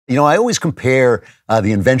I always compare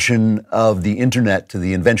the invention of the internet to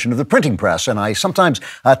the invention of the printing press. And I sometimes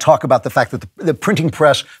talk about the fact that the printing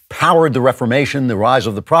press powered the Reformation, the rise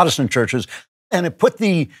of the Protestant churches, and it put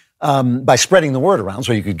by spreading the word around,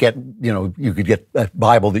 so you could get a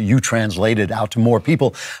Bible that you translated out to more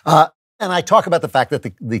people. And I talk about the fact that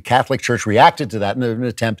the Catholic Church reacted to that in an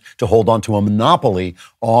attempt to hold on to a monopoly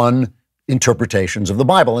on interpretations of the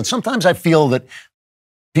Bible. And sometimes I feel that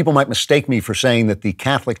people might mistake me for saying that the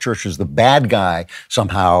Catholic Church is the bad guy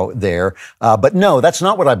somehow there. But no, that's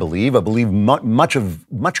not what I believe. I believe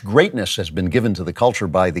much greatness has been given to the culture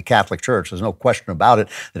by the Catholic Church. There's no question about it,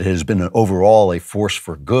 that it has been overall a force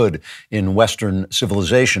for good in Western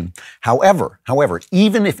civilization. However,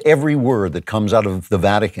 even if every word that comes out of the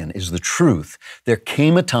Vatican is the truth, there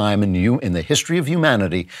came a time in the history of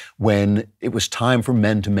humanity when it was time for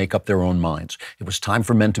men to make up their own minds. It was time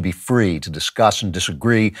for men to be free to discuss and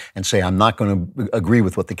disagree and say, I'm not going to agree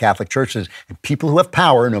with what the Catholic Church says. And people who have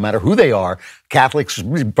power, no matter who they are, Catholics,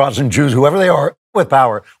 Protestant, Jews, whoever they are with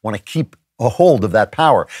power, want to keep a hold of that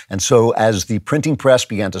power. And so as the printing press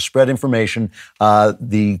began to spread information,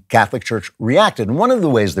 the Catholic Church reacted. And one of the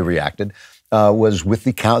ways they reacted was with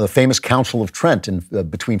the famous Council of Trent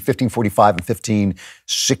between 1545 and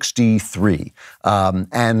 1563,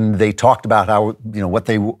 and they talked about how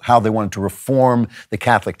they wanted to reform the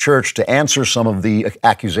Catholic Church to answer some of the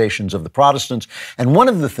accusations of the Protestants. And one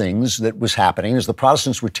of the things that was happening is the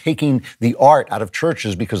Protestants were taking the art out of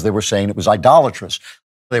churches because they were saying it was idolatrous.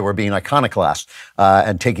 They were being iconoclast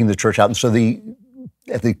and taking the church out. And so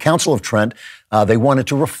at the Council of Trent, they wanted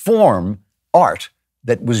to reform art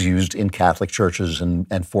that was used in Catholic churches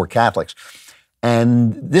and for Catholics.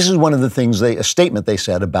 And this is one of the things a statement they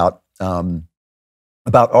said about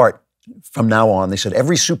art from now on. They said,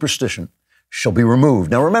 every superstition shall be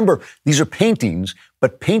removed. Now remember, these are paintings,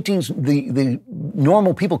 but paintings, the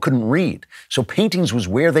normal people couldn't read. So paintings was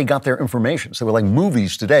where they got their information. So they were like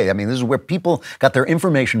movies today. I mean, this is where people got their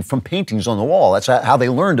information from paintings on the wall. That's how they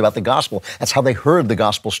learned about the gospel. That's how they heard the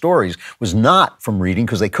gospel stories, was not from reading,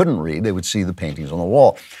 because they couldn't read. They would see the paintings on the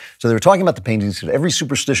wall. So they were talking about the paintings. That every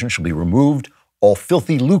superstition shall be removed. All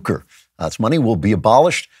filthy lucre, that's money, will be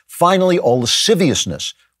abolished. Finally, all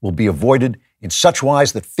lasciviousness will be avoided, in such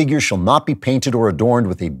wise that figures shall not be painted or adorned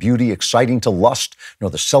with a beauty exciting to lust,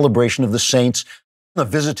 nor the celebration of the saints, the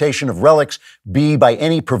visitation of relics be by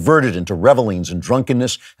any perverted into revelings and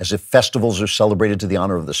drunkenness, as if festivals are celebrated to the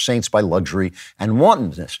honor of the saints by luxury and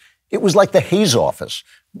wantonness. It was like the Hayes Office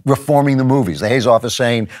reforming the movies. The Hayes Office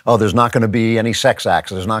saying, oh, there's not going to be any sex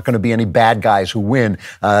acts. There's not going to be any bad guys who win.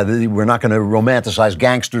 We're not going to romanticize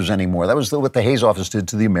gangsters anymore. That was what the Hayes Office did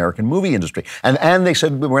to the American movie industry. And they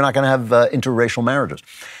said, we're not going to have interracial marriages.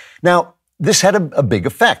 Now, this had a big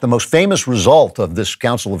effect. The most famous result of this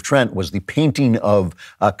Council of Trent was the painting of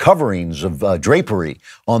coverings of drapery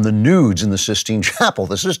on the nudes in the Sistine Chapel.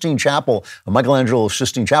 The Sistine Chapel, Michelangelo's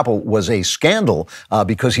Sistine Chapel, was a scandal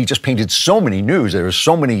because he just painted so many nudes. There were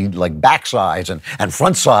so many like backsides and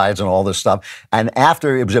front sides and all this stuff. And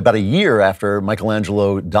it was about a year after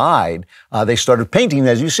Michelangelo died, they started painting,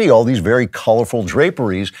 as you see, all these very colorful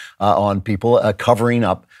draperies on people covering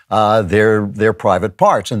up their private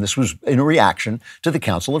parts. And this was in reaction to the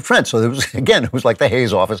Council of Trent. So it was like the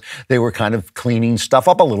Hayes Office. They were kind of cleaning stuff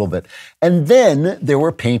up a little bit. And then there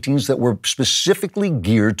were paintings that were specifically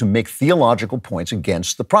geared to make theological points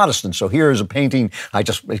against the Protestants. So here is a painting, I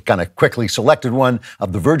just kind of quickly selected one,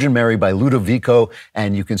 of the Virgin Mary by Ludovico.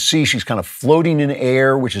 And you can see she's kind of floating in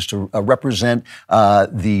air, which is to represent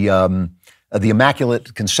the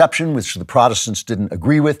Immaculate Conception, which the Protestants didn't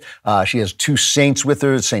agree with. She has two saints with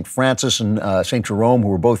her, St. Francis and St. Jerome, who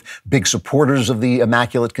were both big supporters of the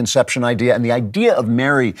Immaculate Conception idea. And the idea of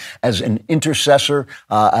Mary as an intercessor,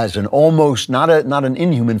 as an almost, not an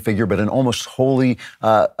inhuman figure, but an almost holy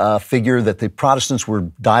figure that the Protestants were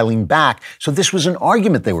dialing back. So this was an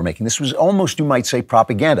argument they were making. This was almost, you might say,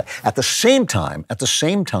 propaganda. At the same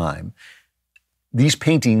time, these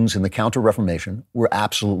paintings in the Counter-Reformation were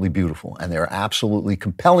absolutely beautiful, and they're absolutely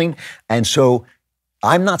compelling. And so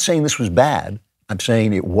I'm not saying this was bad. I'm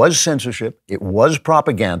saying it was censorship, it was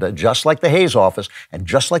propaganda, just like the Hayes Office, and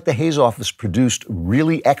just like the Hayes Office produced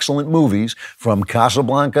really excellent movies, from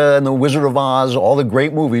Casablanca and The Wizard of Oz. All the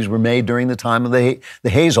great movies were made during the time of the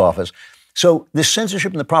Hayes Office. So this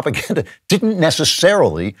censorship and the propaganda didn't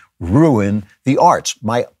necessarily ruin the arts.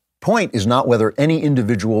 My point is not whether any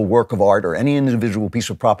individual work of art or any individual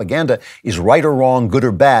piece of propaganda is right or wrong, good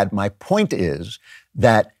or bad. My point is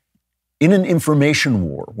that in an information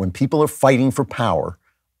war, when people are fighting for power,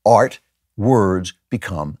 art, words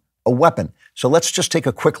become a weapon. So let's just take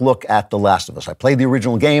a quick look at The Last of Us. I played the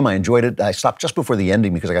original game. I enjoyed it. I stopped just before the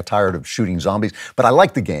ending because I got tired of shooting zombies. But I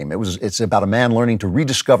liked the game. It's about a man learning to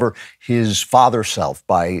rediscover his father self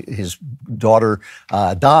by his daughter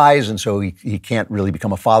dies, and so he can't really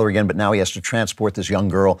become a father again. But now he has to transport this young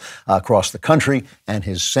girl across the country, and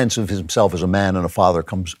his sense of himself as a man and a father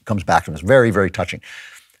comes back to him. It's very, very touching.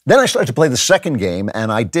 Then I started to play the second game,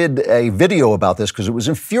 and I did a video about this because it was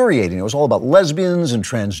infuriating. It was all about lesbians and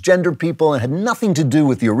transgender people and had nothing to do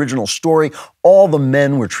with the original story. All the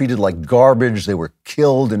men were treated like garbage. They were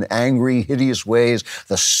killed in angry, hideous ways.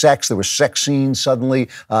 There were sex scenes suddenly,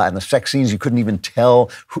 and the sex scenes you couldn't even tell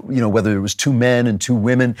whether it was two men and two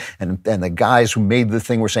women. And the guys who made the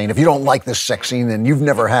thing were saying, if you don't like this sex scene, then you've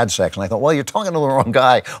never had sex. And I thought, well, you're talking to the wrong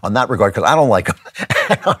guy on that regard because I don't like them.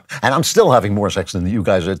 And I'm still having more sex than you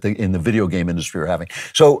guys in the video game industry are having.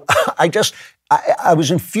 So I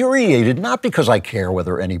was infuriated, not because I care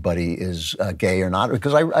whether anybody is gay or not,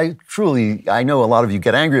 because I know a lot of you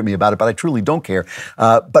get angry at me about it, but I truly don't care,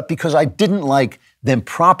 but because I didn't like them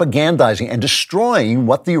propagandizing and destroying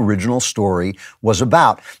what the original story was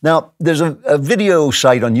about. Now, there's a video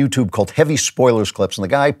site on YouTube called Heavy Spoilers Clips, and the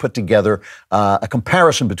guy put together a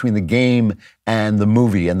comparison between the game and the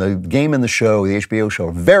movie. And the game and the show, the HBO show,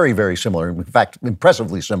 are very, very similar. In fact,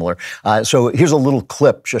 impressively similar. So here's a little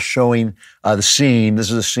clip just showing the scene.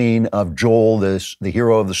 This is a scene of Joel, the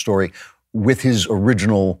hero of the story, with his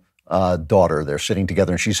original daughter. They're sitting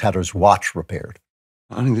together, and she's had his watch repaired.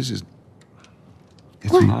 Honey,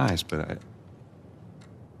 it's nice, but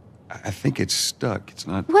I think it's stuck. It's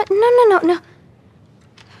not. What? No.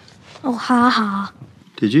 Oh, ha ha.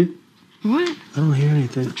 Did you? What? I don't hear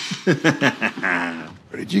anything.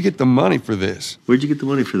 Where did you get the money for this? Where'd you get the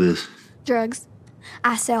money for this? Drugs.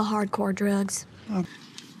 I sell hardcore drugs.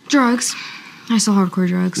 Drugs. I sell hardcore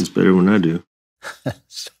drugs. It's better when I do.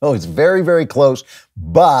 So it's very, very close,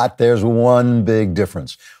 but there's one big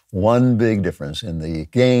difference. One big difference. In the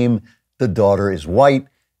game, the daughter is white.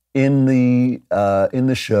 In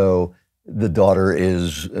the show, the daughter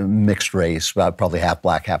is mixed race, probably half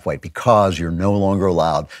black, half white, because you're no longer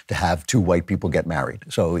allowed to have two white people get married.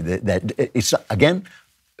 So it's, again,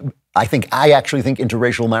 I actually think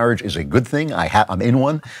interracial marriage is a good thing. I'm in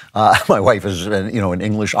one. My wife is, an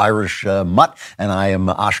English-Irish mutt, and I am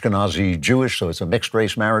Ashkenazi Jewish, so it's a mixed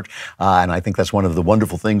race marriage. And I think that's one of the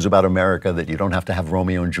wonderful things about America, that you don't have to have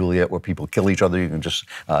Romeo and Juliet where people kill each other. You can just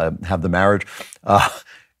have the marriage.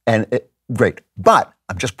 Great. But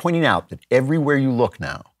I'm just pointing out that everywhere you look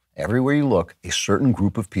now, a certain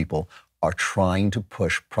group of people are trying to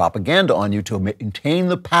push propaganda on you to maintain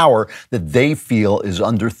the power that they feel is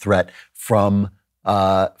under threat from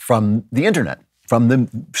the internet, from the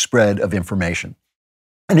spread of information.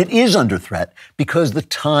 And it is under threat because the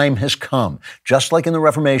time has come. Just like in the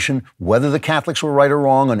Reformation, whether the Catholics were right or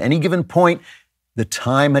wrong on any given point, the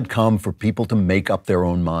time had come for people to make up their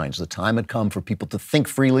own minds. The time had come for people to think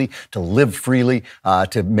freely, to live freely,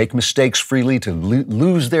 to make mistakes freely, to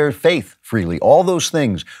lose their faith freely. All those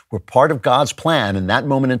things were part of God's plan in that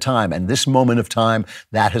moment in time. And this moment of time,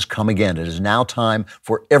 that has come again. It is now time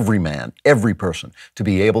for every man, every person, to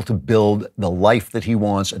be able to build the life that he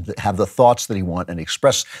wants and to have the thoughts that he wants and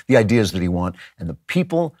express the ideas that he wants. And the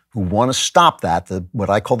people who want to stop that, what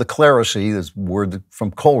I call the clerisy, this word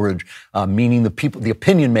from Coleridge, meaning the people, the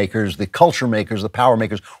opinion makers, the culture makers, the power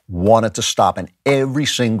makers, want it to stop. And every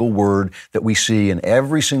single word that we see and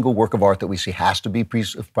every single work of art that we see has to be a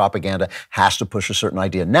piece of propaganda, has to push a certain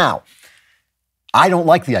idea. Now, I don't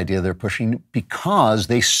like the idea they're pushing because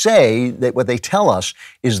they say that what they tell us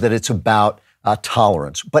is that it's about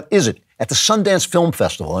tolerance. But is it? At the Sundance Film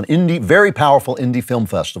Festival, an very powerful indie film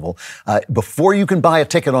festival, before you can buy a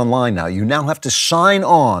ticket online now, you now have to sign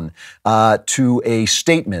on to a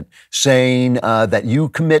statement saying that you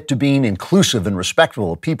commit to being inclusive and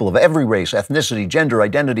respectful of people of every race, ethnicity, gender,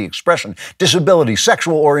 identity, expression, disability,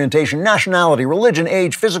 sexual orientation, nationality, religion,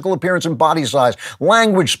 age, physical appearance and body size,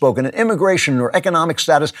 language spoken, and immigration or economic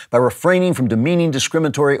status by refraining from demeaning,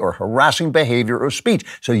 discriminatory, or harassing behavior or speech.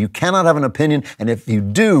 So you cannot have an opinion, and if you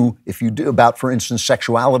do about, for instance,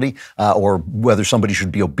 sexuality or whether somebody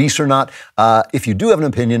should be obese or not, if you do have an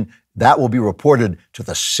opinion, that will be reported to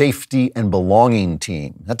the safety and belonging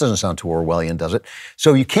team. That doesn't sound too Orwellian, does it?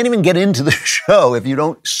 So you can't even get into the show if you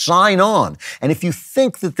don't sign on. And if you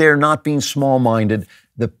think that they're not being small-minded,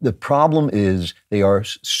 the problem is they are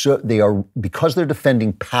because they're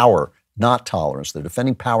defending power, not tolerance. They're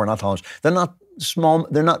defending power, not tolerance. They're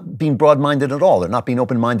not being broad-minded at all. They're not being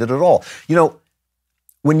open-minded at all.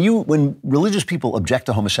 When religious people object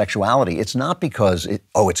to homosexuality, it's not because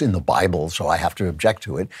it's in the Bible, so I have to object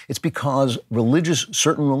to it. It's because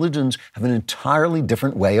certain religions have an entirely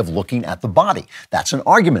different way of looking at the body. That's an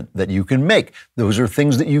argument that you can make. Those are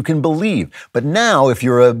things that you can believe. But now, if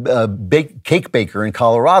you're a cake baker in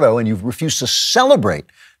Colorado and you've refused to celebrate,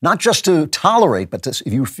 not just to tolerate, but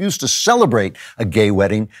if you refuse to celebrate a gay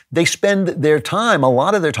wedding, they spend a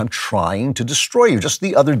lot of their time trying to destroy you. Just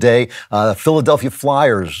the other day, Philadelphia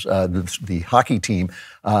Flyers, the hockey team,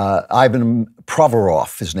 Ivan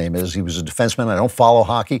Provorov, his name is. He was a defenseman. I don't follow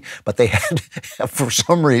hockey, but they had, for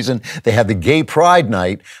some reason, they had the gay pride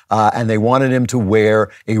night, and they wanted him to wear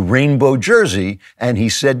a rainbow jersey, and he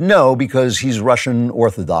said no because he's Russian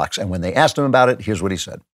Orthodox. And when they asked him about it, here's what he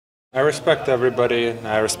said. I respect everybody, and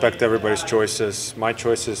I respect everybody's choices. My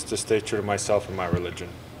choice is to stay true to myself and my religion.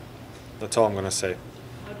 That's all I'm going to say.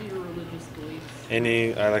 What are your religious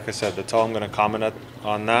beliefs? Like I said, that's all I'm going to comment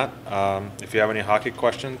on that. If you have any hockey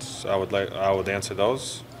questions, I would answer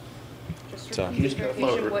those. Can you just clarify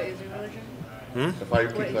what is your religion? If you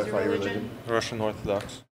can clarify your religion. Russian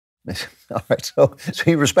Orthodox. All right, so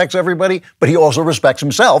he respects everybody, but he also respects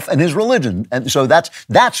himself and his religion, and so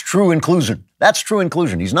that's true inclusion. That's true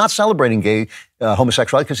inclusion. He's not celebrating gay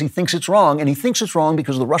homosexuality because he thinks it's wrong, and he thinks it's wrong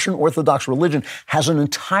because the Russian Orthodox religion has an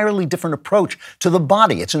entirely different approach to the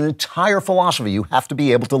body. It's an entire philosophy. You have to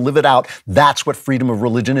be able to live it out. That's what freedom of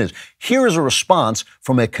religion is. Here is a response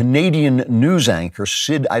from a Canadian news anchor,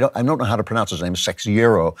 Sid. I don't know how to pronounce his name,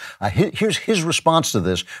 Sexiero. Here's his response to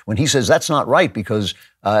this when he says that's not right because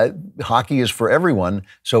hockey is for everyone,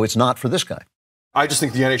 so it's not for this guy. I just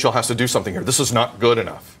think the NHL has to do something here. This is not good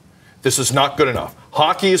enough. This is not good enough.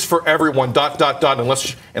 Hockey is for everyone, ...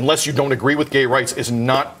 unless you don't agree with gay rights is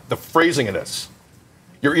not the phrasing of this.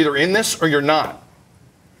 You're either in this or you're not.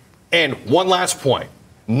 And one last point.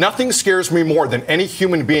 Nothing scares me more than any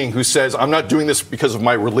human being who says, I'm not doing this because of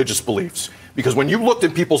my religious beliefs. Because when you looked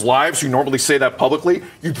at people's lives, you normally say that publicly,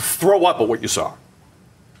 you'd throw up at what you saw.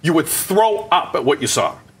 You would throw up at what you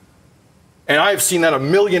saw. And I have seen that a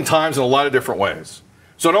million times in a lot of different ways.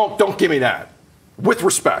 So don't give me that. With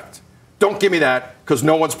respect. Don't give me that because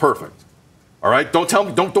no one's perfect. All right? Don't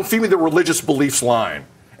feed me the religious beliefs line.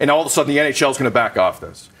 And all of a sudden the NHL is going to back off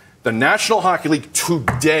this. The National Hockey League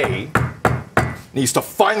today needs to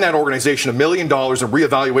find that organization $1 million and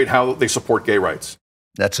reevaluate how they support gay rights.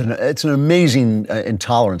 It's an amazing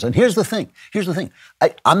intolerance. And here's the thing.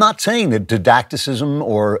 I'm not saying that didacticism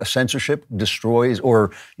or censorship destroys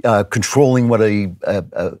or controlling what a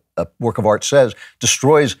work of art says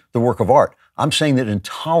destroys the work of art. I'm saying that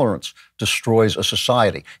intolerance destroys a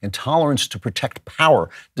society. Intolerance to protect power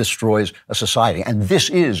destroys a society. And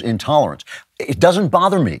this is intolerance. It doesn't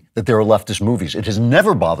bother me that there are leftist movies. It has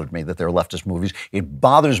never bothered me that there are leftist movies. It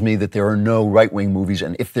bothers me that there are no right-wing movies.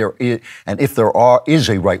 And if there is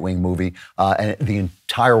a right-wing movie, and the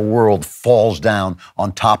entire world falls down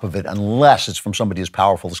on top of it, unless it's from somebody as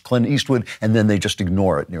powerful as Clint Eastwood, and then they just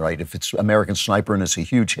ignore it. You're right. If it's American Sniper and it's a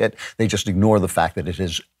huge hit, they just ignore the fact that it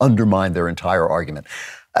has undermined their entire argument.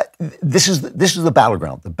 This is the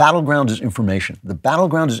battleground. The battleground is information. The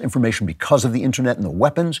battleground is information because of the internet, and the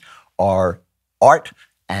weapons are art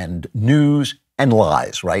and news and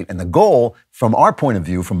lies, right? And the goal, from our point of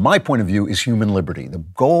view, from my point of view, is human liberty. The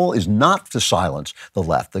goal is not to silence the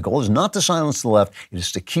left. The goal is not to silence the left. It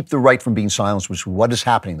is to keep the right from being silenced, which is what is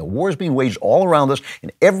happening. The war is being waged all around us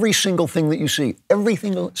in every single thing that you see, every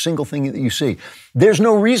single thing that you see. There's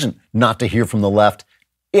no reason not to hear from the left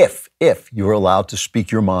if you're allowed to speak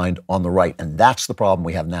your mind on the right. And that's the problem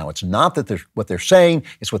we have now. It's not that what they're saying,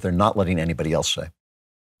 it's what they're not letting anybody else say.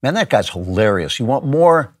 Man, that guy's hilarious. You want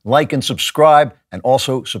more? Like and subscribe, and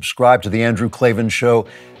also subscribe to The Andrew Klavan Show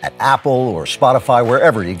at Apple or Spotify,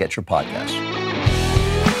 wherever you get your podcasts.